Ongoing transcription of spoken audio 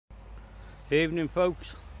Evening folks,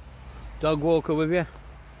 dog walker with you,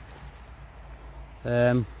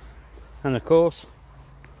 and of course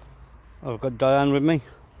I've got Diane with me.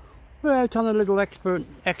 We're out on a little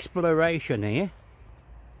exploration here.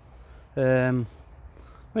 We're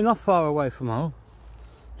not far away from home,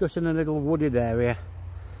 just in a little wooded area.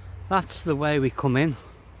 That's the way we come in.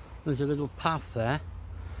 There's a little path there,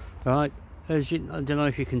 right? I don't know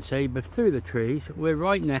if you can see, but through the trees we're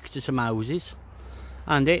right next to some houses.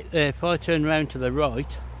 And if I turn round to the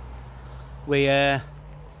right, we're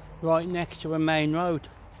right next to a main road.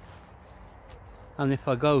 And if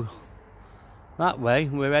I go that way,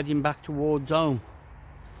 we're heading back towards home.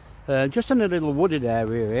 Just in a little wooded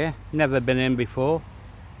area here, never been in before.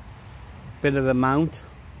 Bit of a mount,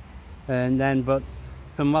 and then, but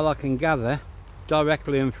from what I can gather,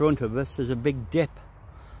 directly in front of us there's a big dip.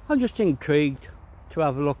 I'm just intrigued to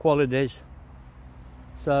have a look what it is.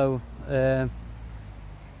 So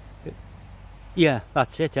yeah,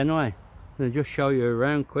 that's it anyway. I'll just show you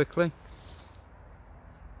around quickly.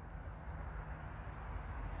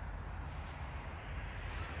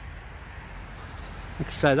 Like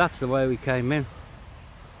I say, that's the way we came in.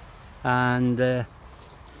 And the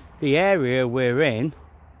area we're in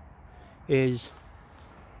is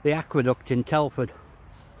the Aqueduct in Telford.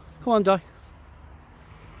 Come on, Di.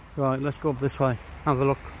 Right, let's go up this way. Have a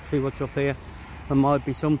look, see what's up here. There might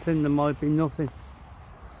be something, there might be nothing.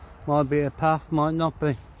 Might be a path, might not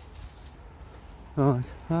be. Right,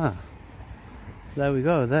 there we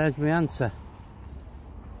go, there's my answer.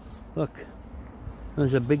 Look,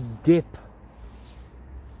 there's a big dip.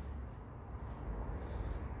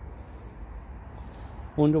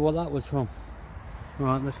 Wonder what that was from.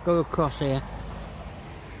 Right, let's go across here.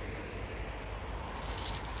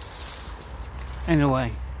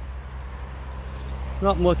 Anyway,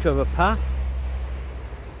 not much of a path.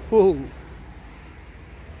 Whoa.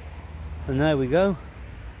 And there we go.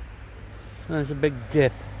 There's a big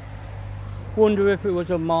dip. Wonder if it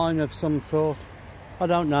was a mine of some sort. I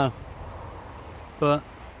don't know. But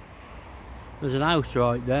there's an house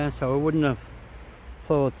right there, so I wouldn't have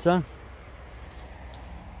thought so.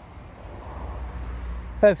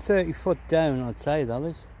 About 30 foot down, I'd say that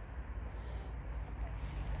is.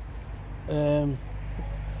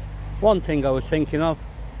 One thing I was thinking of,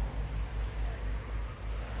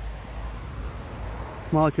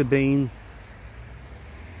 might have been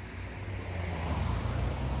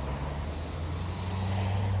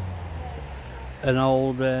an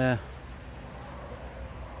old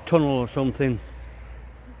tunnel or something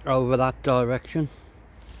over that direction,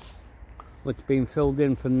 which has been filled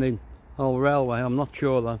in from the old railway. I'm not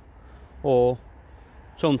sure though, or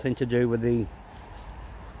something to do with the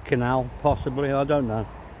canal possibly, I don't know.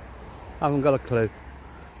 I haven't got a clue.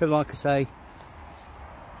 But like I say,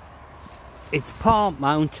 it's part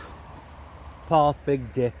mount, part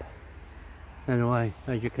big dip. Anyway,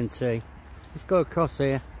 as you can see, let's go across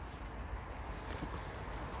here.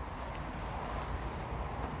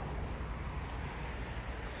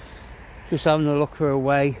 Just having a look for a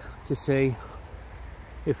way to see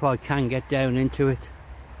if I can get down into it.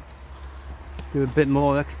 Do a bit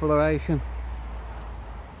more exploration.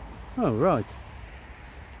 Oh right.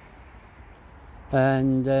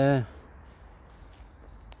 And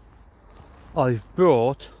I've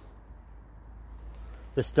brought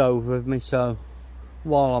the stove with me, so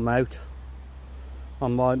while I'm out I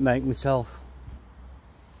might make myself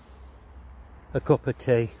a cup of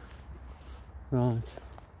tea. Right.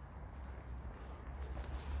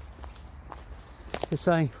 To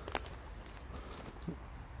say,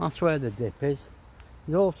 that's where the dip is.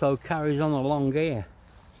 It also carries on along here,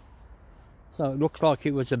 so it looks like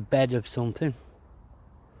it was a bed of something,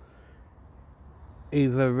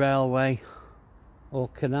 either railway or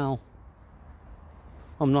canal.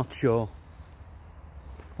 I'm not sure.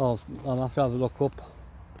 I'll have to have a look up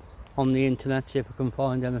on the internet, see if I can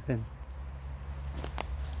find anything.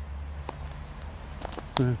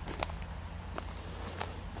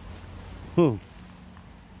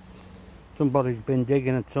 Somebody's been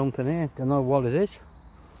digging at something here. Don't know what it is.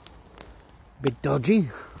 Bit dodgy.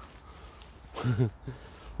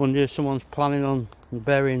 Wonder if someone's planning on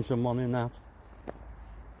burying someone in that.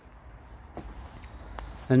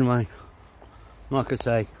 Anyway, like I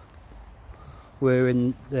say, we're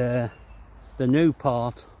in the new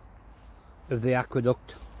part of the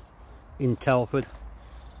Aqueduct in Telford.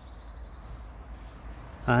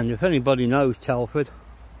 And if anybody knows Telford,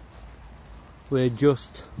 we're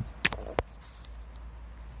just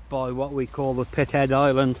by what we call the Pithead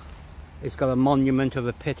Island. It's got a monument of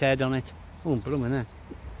a pithead on it. Oh, blooming heck.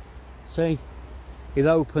 See, it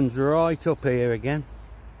opens right up here again.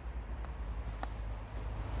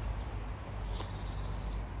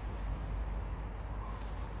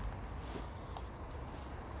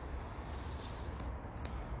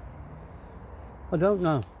 I don't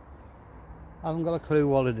know. I haven't got a clue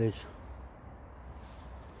what it is.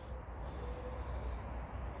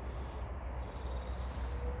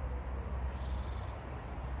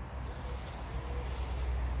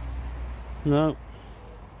 No.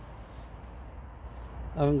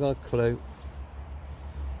 I haven't got a clue.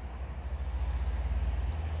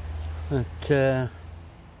 But, it's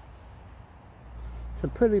a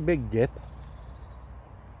pretty big dip.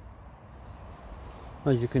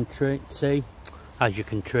 As you can see,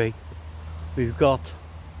 we've got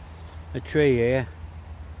a tree here.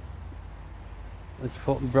 It's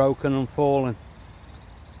broken and fallen.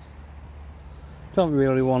 Don't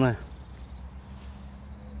really want to.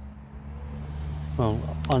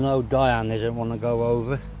 Well, I know Diane doesn't want to go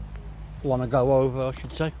over. I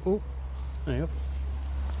should say. Oh, there you go.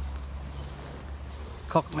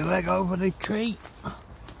 Cocked my leg over the tree.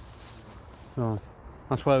 Oh,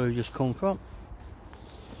 that's where we've just come from.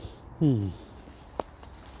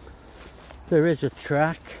 There is a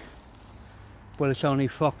track. Well, it's only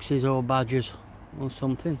foxes or badgers or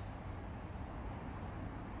something.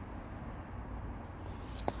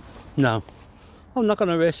 No, I'm not going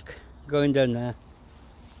to risk going down there,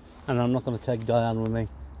 and I'm not going to take Diane with me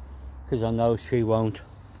because I know she won't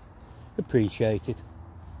appreciate it.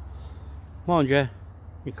 Mind you,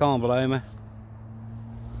 you can't blame her.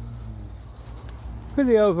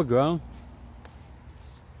 Pretty overgrown.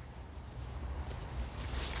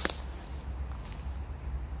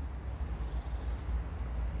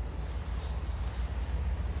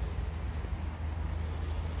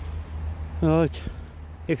 Right,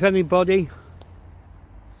 if anybody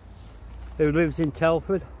who lives in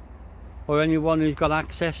Telford or anyone who's got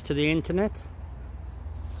access to the internet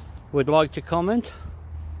would like to comment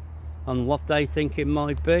on what they think it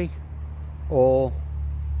might be, or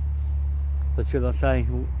should I say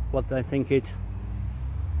what they think it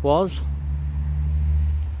was,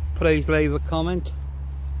 please leave a comment.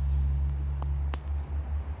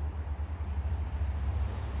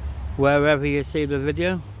 Wherever you see the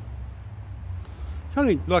video. It's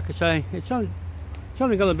only, like I say, it's only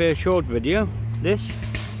going to be a short video, this,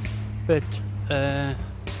 but I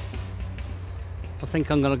think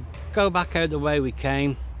I'm going to go back out the way we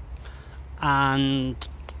came and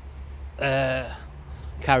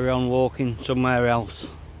carry on walking somewhere else.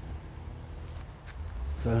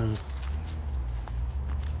 So,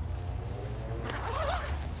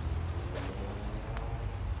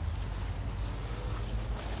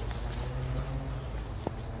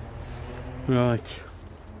 right,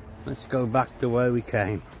 let's go back the way we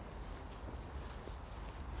came.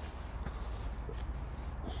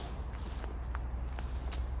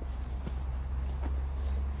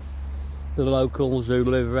 The locals who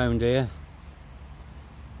live around here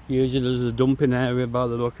use it as a dumping area by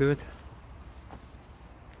the look of it.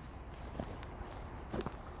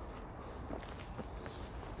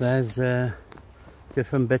 There's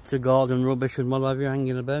different bits of garden rubbish and what have you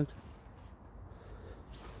hanging about,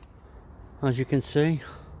 as you can see.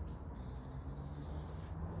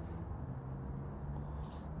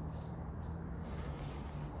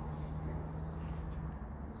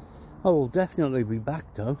 I will definitely be back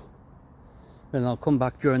though, and I'll come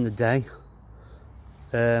back during the day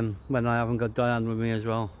when I haven't got Diane with me as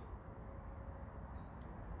well.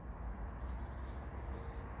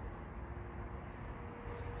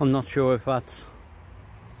 I'm not sure if that's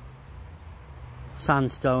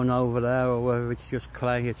sandstone over there or whether it's just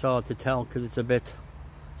clay. It's hard to tell because it's a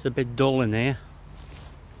bit dull in here.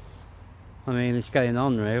 I mean, it's getting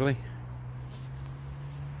on really.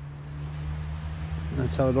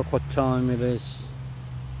 Let's have a look what time it is.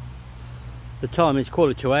 The time is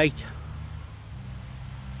 8:15.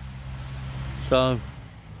 So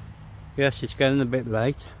yes, it's getting a bit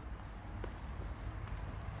late.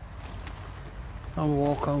 I'll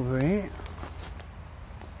walk over here.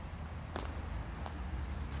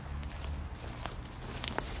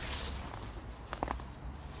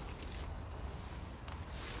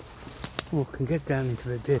 We can get down into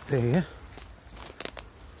the dip here,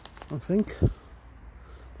 I think.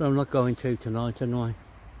 But I'm not going to tonight anyway.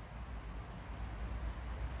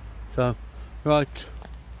 So, right,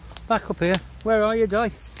 back up here. Where are you, Di?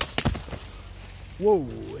 Whoa,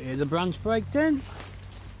 hear the branch break then?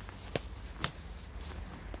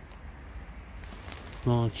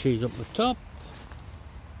 Oh, she's up the top.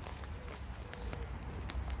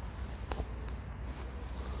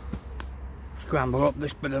 Scramble up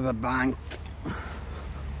this bit of a bank.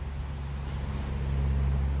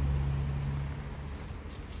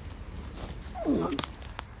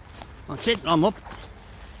 That's it, I'm up.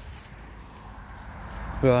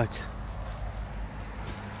 Right.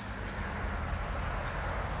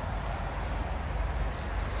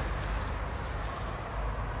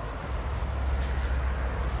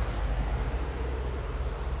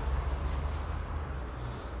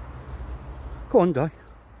 Go on, Di.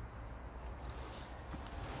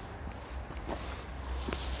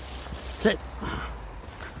 Sit.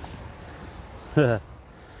 The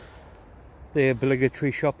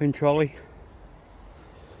obligatory shopping trolley.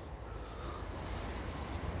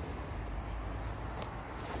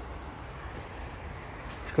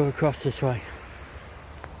 Let's go across this way.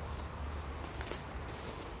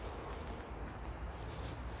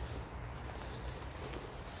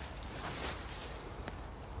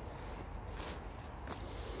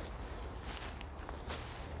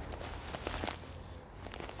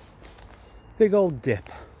 Big old dip.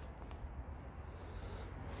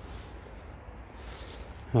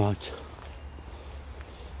 Right.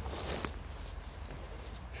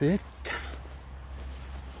 See it?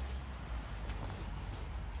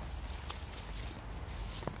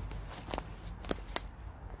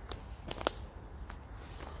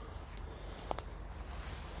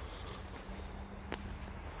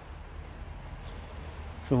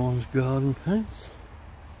 Someone's garden fence.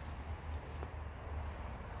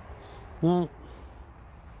 Well,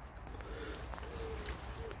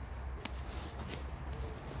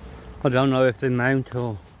 I don't know if the mount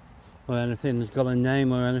or anything has got a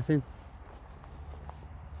name or anything,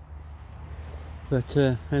 but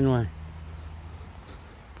anyway.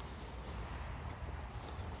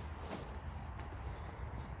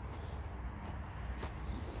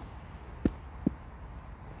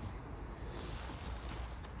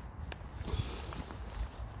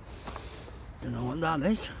 Don't know what that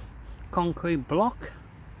is. Concrete block.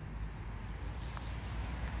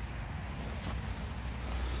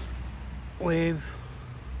 With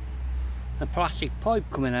a plastic pipe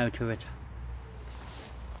coming out of it.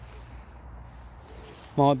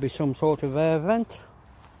 Might be some sort of air vent.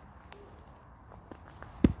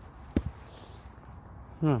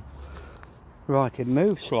 No. Right, it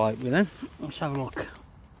moves slightly then. Let's have a look.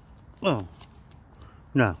 Oh,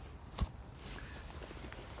 no.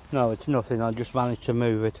 No, it's nothing, I just managed to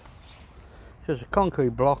move it. It's just a concrete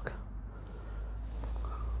block.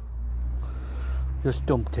 Just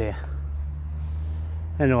dumped here.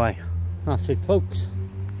 Anyway, that's it folks.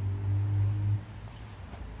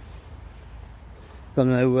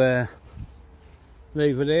 Gonna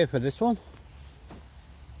leave it here for this one.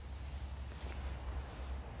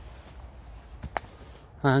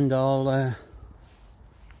 And I'll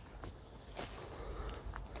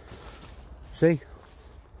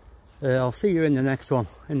I'll see you in the next one,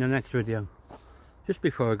 in the next video. Just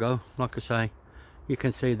before I go, like I say, you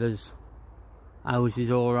can see there's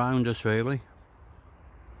houses all around us really.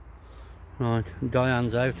 Right,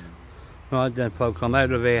 Diane's out. Right then folks, I'm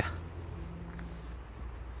out of here.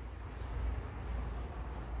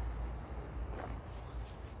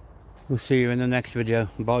 We'll see you in the next video.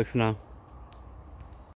 Bye for now.